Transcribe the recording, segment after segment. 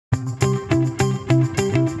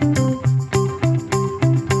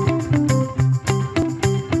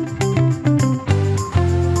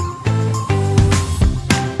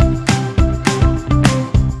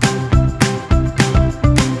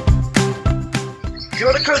Kia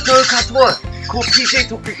ora koutou katoa, ko PJ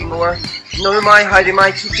toku ingoa, no mai haere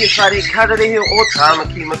mai ki te whare kararehe o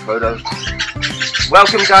Tāmaki Makaurau.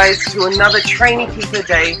 Welcome guys to another Trainee Keeper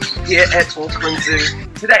day here at Auckland Zoo.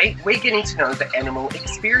 Today we're getting to know the Animal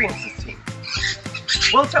Experiences team.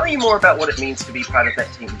 We'll tell you more about what it means to be part of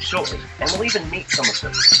that team shortly, and we'll even meet some of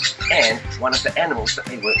them, and one of the animals that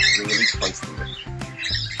they work really closely with.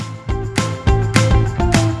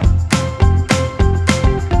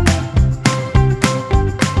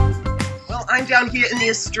 I'm down here in the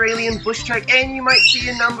Australian bush track, and you might see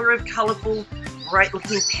a number of colourful,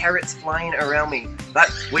 bright-looking parrots flying around me.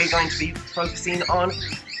 But we're going to be focusing on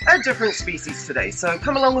a different species today. So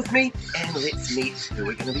come along with me and let's meet who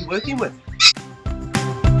we're going to be working with.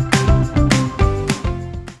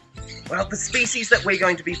 Well, the species that we're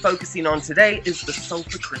going to be focusing on today is the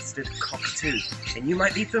Sulphur-crested cockatoo. And you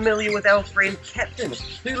might be familiar with our friend Captain,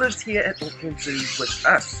 who lives here at Auckland Zoo with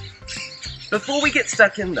us. Before we get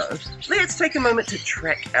stuck in though, let's take a moment to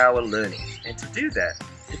track our learning. And to do that,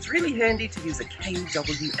 it's really handy to use a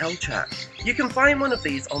KWL chart. You can find one of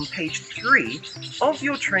these on page 3 of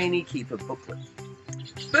your Trainee Keeper booklet.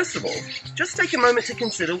 First of all, just take a moment to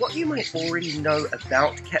consider what you might already know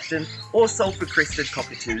about Captain or Sulphur-crested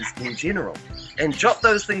cockatoos in general, and jot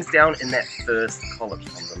those things down in that first column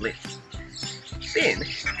on the left. Then,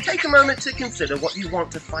 take a moment to consider what you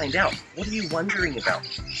want to find out. What are you wondering about?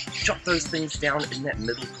 Jot those things down in that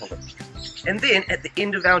middle column. And then, at the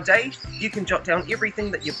end of our day, you can jot down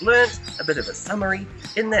everything that you've learnt, a bit of a summary,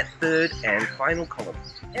 in that third and final column.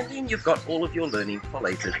 And then you've got all of your learning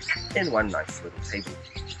collated in one nice little table.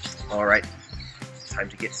 Alright, time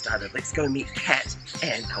to get started. Let's go meet Kat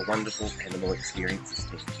and our wonderful Animal Experiences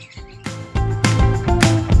team.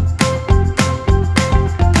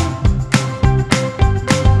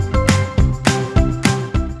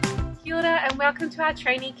 Welcome to our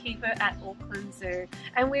Trainee Keeper at Auckland Zoo,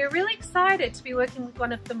 and we're really excited to be working with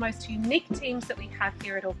one of the most unique teams that we have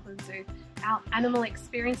here at Auckland Zoo, our Animal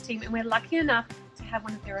Experience team, and we're lucky enough to have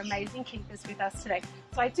one of their amazing keepers with us today.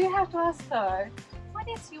 So I do have to ask though, what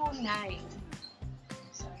is your name?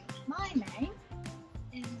 So my name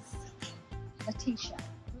is Letitia.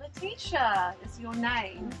 Letitia is your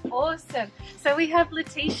name. Awesome. So we have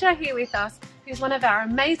Letitia here with us, who's one of our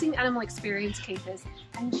amazing Animal Experience keepers,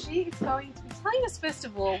 and she is going to be telling us first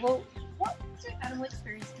of all, well, what do Animal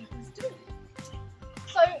Experience keepers do?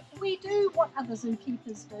 So we do what other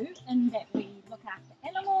zookeepers do, in that we look after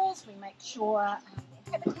animals, we make sure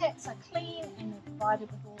their habitats are clean and they're provided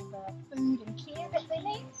with all the food and care that they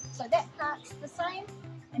need. So that part's the same.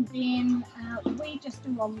 And then we just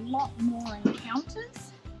do a lot more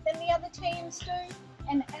encounters than the other teams do.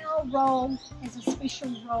 And our role is a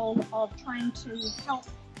special role of trying to help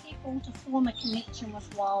people to form a connection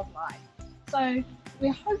with wildlife. So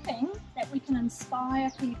we're hoping that we can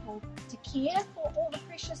inspire people to care for all the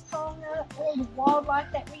precious taonga, all the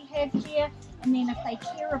wildlife that we have here, and then if they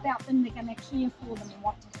care about them, they're going to care for them and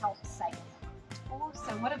want to help save them.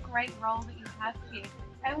 Awesome, what a great role that you have here.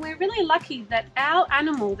 And we're really lucky that our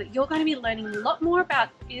animal that you're going to be learning a lot more about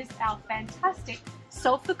is our fantastic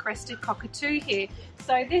Sulphur-crested cockatoo here.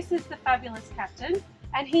 So this is the fabulous Captain,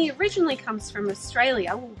 and he originally comes from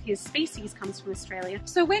Australia. Well, his species comes from Australia.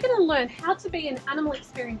 So we're going to learn how to be an Animal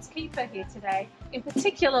Experience keeper here today, in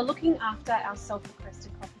particular looking after our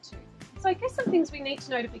Sulphur-crested cockatoo. So I guess some things we need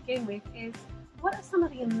to know to begin with is, what are some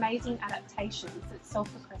of the amazing adaptations that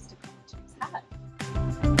Sulphur-crested cockatoos have?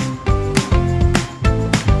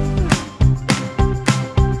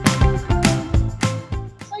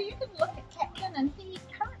 And he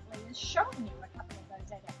currently is showing you a couple of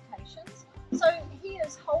those adaptations. So he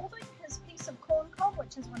is holding his piece of corn cob,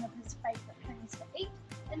 which is one of his favourite things to eat,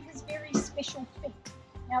 in his very special feet.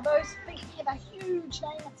 Now those feet have a huge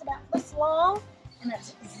name, it's about this long, and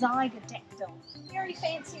it's zygodactyl. Very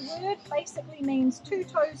fancy word, basically means 2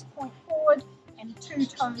 toes point forward and 2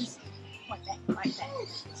 toes point back like that.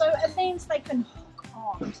 So it means they can hook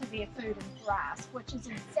on to their food and grass, which is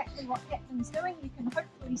exactly what Captain's doing. You can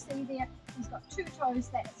hopefully see there, he's got 2 toes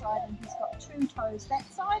that side and he's got 2 toes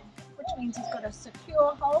that side, which means he's got a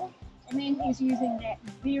secure hold, and then he's using that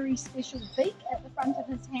very special beak at the front of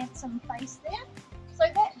his handsome face there. So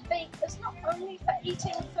that beak is not only for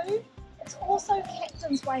eating food, it's also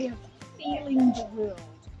Captain's way of feeling the world,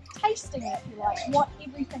 tasting, if you like, what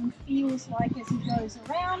everything feels like as he goes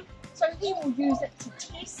around. So he will use it to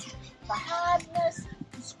test the hardness,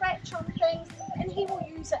 to scratch on things, and he will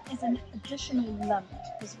use it as an additional limb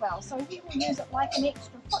as well. So he will use it like an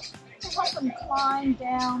extra foot to help him climb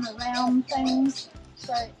down around things.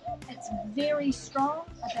 So it's very strong.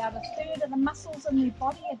 About 1/3 of the muscles in their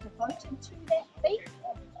body are devoted to that beak.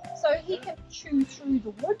 So he can chew through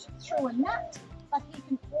the wood, through a nut, but he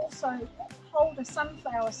can also hold a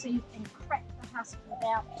sunflower seed and crack the husk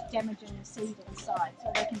without damaging the seed inside.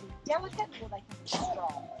 So they can be delicate or they can be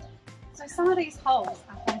strong. So some of these holes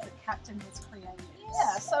are things that Captain has created.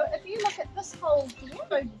 Yeah, so if you look at this hole here,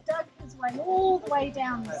 so dug his way all the way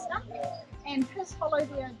down the stump, and his hollow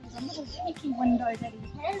there, there's a little peeky window that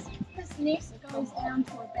he has. His nest goes down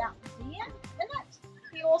to about there in it.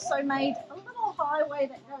 He also made a little highway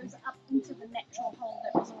that goes up into the natural hole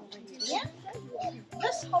that was already there.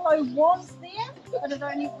 This hollow was there, but it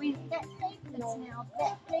only went that deep. It's now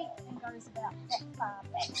that deep and goes about that far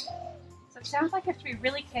back. So it sounds like you have to be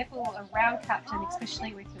really careful around Captain,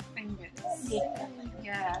 especially with your fingers.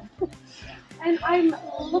 Yeah. And I'm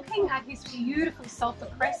looking at his beautiful sulphur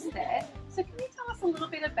crest there. So can you tell us a little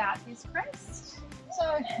bit about his crest? So,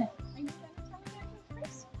 are you going to tell me about his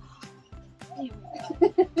crest? Here we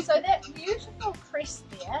go. So that beautiful crest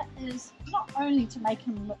there is not only to make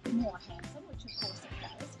him look more handsome, which of course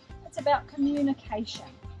it does, it's about communication.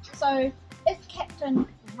 So if Captain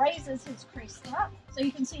raises his crest up, so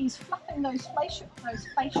you can see he's fluffing those facial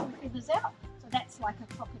feathers out, so that's like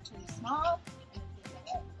a cockatoo smile.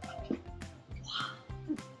 Then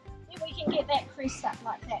we can get that crest up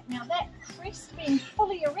like that. Now that crest being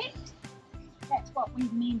fully erect, that's what we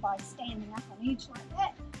mean by standing up on edge like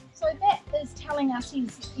that. So that is telling us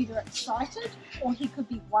he's either excited or he could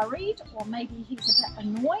be worried or maybe he's a bit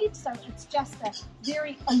annoyed. So it's just a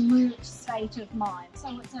very alert state of mind.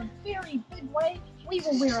 So it's a very big way. We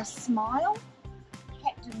will wear a smile.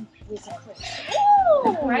 Captain wears a crest.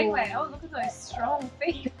 A great way. Oh, look at those strong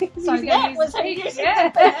feet. So that was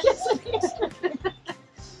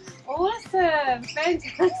Awesome.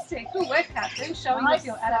 Fantastic. Good work, Captain. Showing us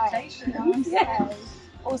your adaptation. Yeah.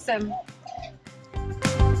 Awesome.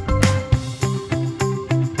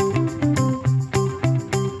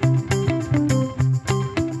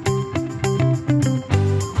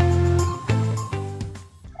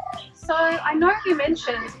 So I know you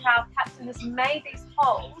mentioned how Captain has made these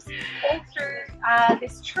holes all through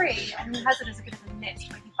this tree and he has it as a bit of a nest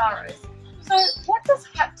where he burrows. So what does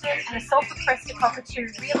Captain and a sulphur-crested cockatoo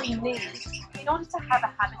really need in order to have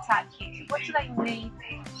a habitat here? What do they need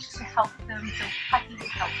to help them feel happy and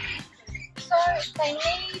healthy? So they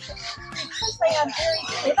need, because they are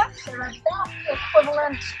very clever, they're about the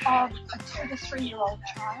equivalent of a 2 to 3 year old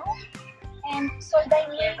child. And so they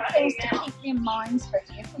need things to keep their minds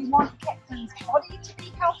busy. If we want Captain's body to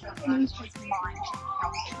be healthy, we need his mind to be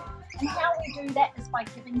healthy. And how we do that is by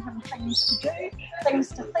giving him things to do, things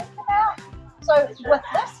to think about. So with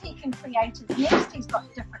this, he can create his nest. He's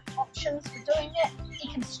got different options for doing it.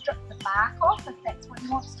 He can strip the bark off if that's what he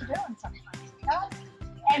wants to do, and sometimes he does.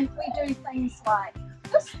 And we do things like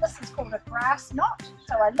this. This is called a grass knot.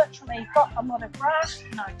 So I literally got a lot of grass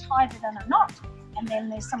and I tied it in a knot. And then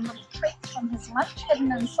there's some little treats from his lunch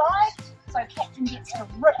hidden inside. So Captain gets to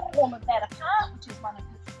rip all of that apart, which is one of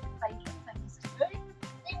his favourite things to do.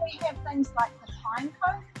 Then we have things like the pine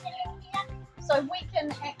cone hanging here. So we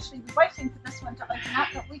can actually, we're waiting for this one to open up,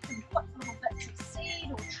 but we can put little bits of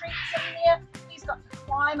seed or treats in there. He's got to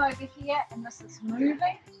climb over here and this is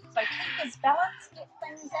moving. So keep his balance, get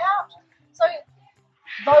things out. So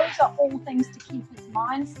those are all things to keep his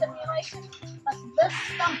mind stimulated. But this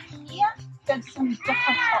stump here gives him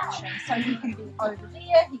different options. So he can be over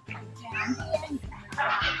there, he can be down here, he can be like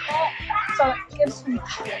that. So it gives him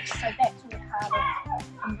choice. So that's all part of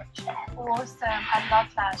enrichment. Awesome. I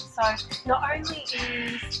love that. So not only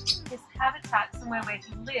is his habitat somewhere where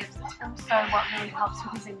he lives, it's also what really helps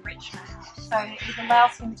with his enrichment. So it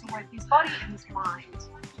allows him to work his body and his mind.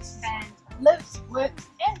 And lives, works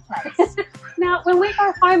and plays. Now, when we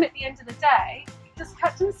go home at the end of the day, does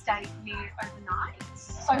Captain stay here overnight?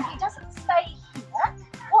 So he doesn't stay here.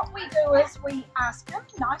 What we do is we ask him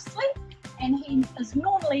nicely, and he is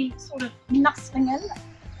normally sort of nestling in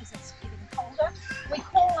as it's getting colder. We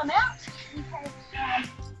call him out. We have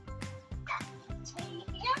tea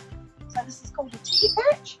here. So this is called a tea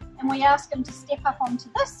perch, and we ask him to step up onto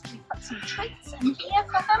this. We put some treats in here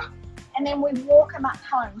for him, and then we walk him up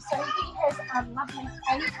home. So he has a lovely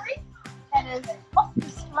aviary that is off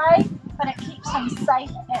display, but it keeps him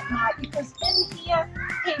safe at night because in here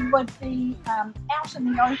he would be out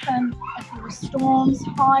in the open if there were storms,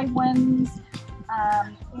 high winds,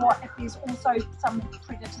 or if there's also some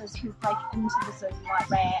predators who break into the zoo like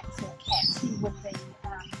rats or cats, he would be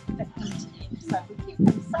victim to them. So we keep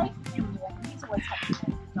him safe and warm. He's always happy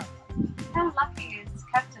to go. How lucky is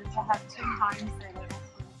Captain to have 2 homes there at Auckland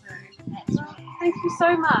Zoo? That's right. Thank you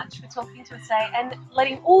so much for talking to us today and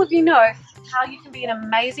letting all of you know how you can be an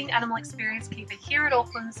amazing animal experience keeper here at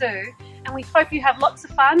Auckland Zoo, and we hope you have lots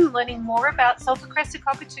of fun learning more about sulphur-crested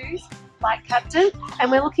cockatoos like Captain,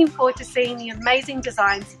 and we're looking forward to seeing the amazing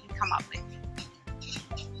designs that you come up with.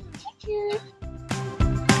 Thank you.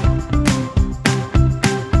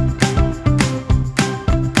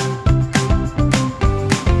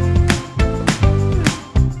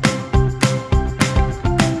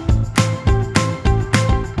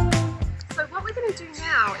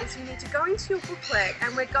 You need to go into your booklet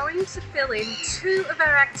and we're going to fill in 2 of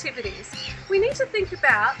our activities. We need to think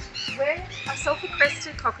about where a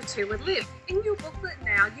sulphur-crested cockatoo would live. In your booklet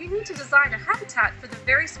now, you need to design a habitat for the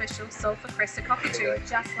very special sulphur-crested cockatoo,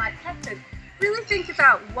 just like Captain. Really think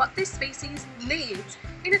about what this species needs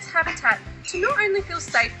in its habitat to not only feel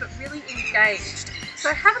safe but really engaged.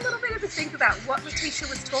 So have a little bit of a think about what Letitia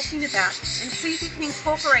was talking about and see if you can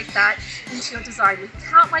incorporate that into your design. We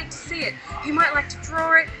can't wait to see it. You might like to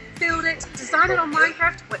draw it, build it, design it on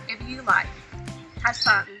Minecraft, whatever you like. Have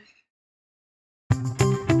fun.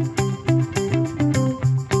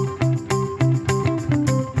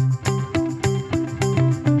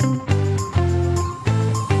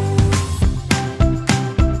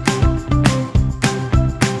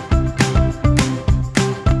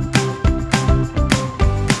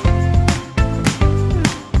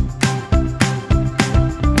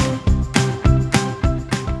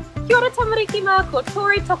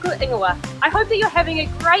 I hope that you're having a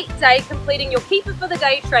great day completing your Keeper for the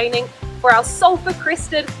Day training for our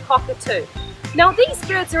sulphur-crested cockatoo. Now these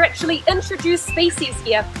birds are actually introduced species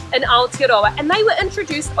here in Aotearoa, and they were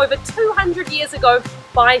introduced over 200 years ago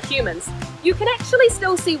by humans. You can actually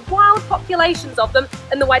still see wild populations of them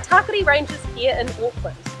in the Waitakere Ranges here in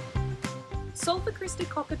Auckland. Sulphur-crested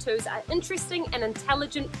cockatoos are interesting and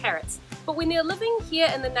intelligent parrots, but when they're living here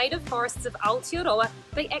in the native forests of Aotearoa,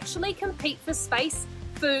 they actually compete for space,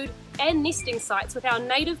 food and nesting sites with our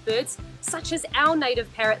native birds, such as our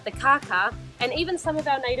native parrot, the kaka, and even some of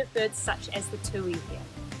our native birds such as the tui here.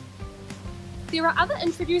 There are other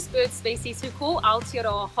introduced bird species who call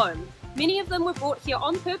Aotearoa home. Many of them were brought here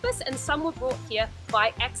on purpose and some were brought here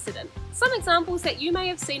by accident. Some examples that you may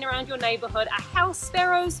have seen around your neighbourhood are house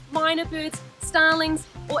sparrows, minor birds, starlings,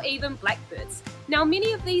 or even blackbirds. Now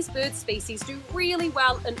many of these bird species do really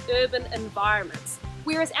well in urban environments,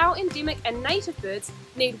 whereas our endemic and native birds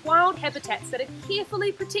need wild habitats that are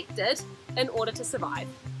carefully protected in order to survive.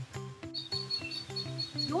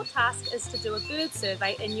 Your task is to do a bird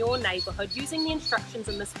survey in your neighbourhood using the instructions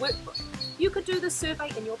in this workbook. You could do the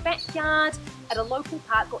survey in your backyard, at a local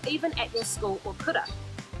park, or even at your school or kura.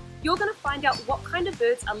 You're going to find out what kind of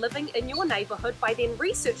birds are living in your neighbourhood by then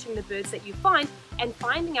researching the birds that you find and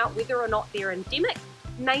finding out whether or not they're endemic,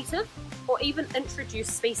 native, or even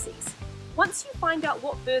introduced species. Once you find out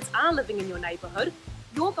what birds are living in your neighbourhood,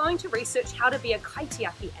 you're going to research how to be a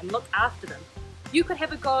kaitiaki and look after them. You could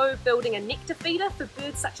have a go building a nectar feeder for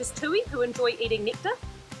birds such as tui who enjoy eating nectar,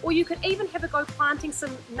 or you could even have a go planting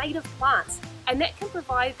some native plants, and that can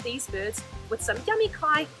provide these birds with some yummy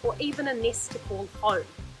kai or even a nest to call home.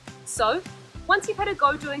 So, once you've had a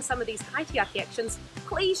go doing some of these kaitiaki actions,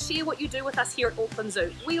 please share what you do with us here at Auckland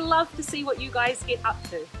Zoo. We love to see what you guys get up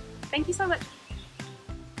to. Thank you so much.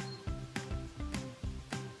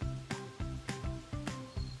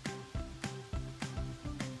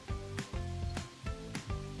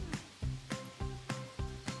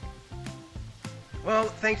 Well,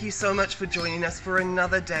 thank you so much for joining us for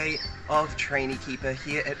another day of Trainee Keeper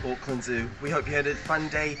here at Auckland Zoo. We hope you had a fun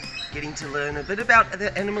day getting to learn a bit about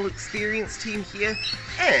the animal experience team here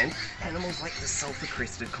and animals like the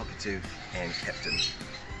sulphur-crested cockatoo and Captain.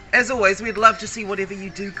 As always, we'd love to see whatever you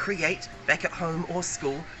do create back at home or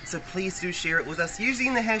school, so please do share it with us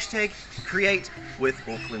using the hashtag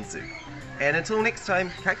 #CreateWithAucklandZoo. And until next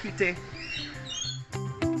time, ka kite!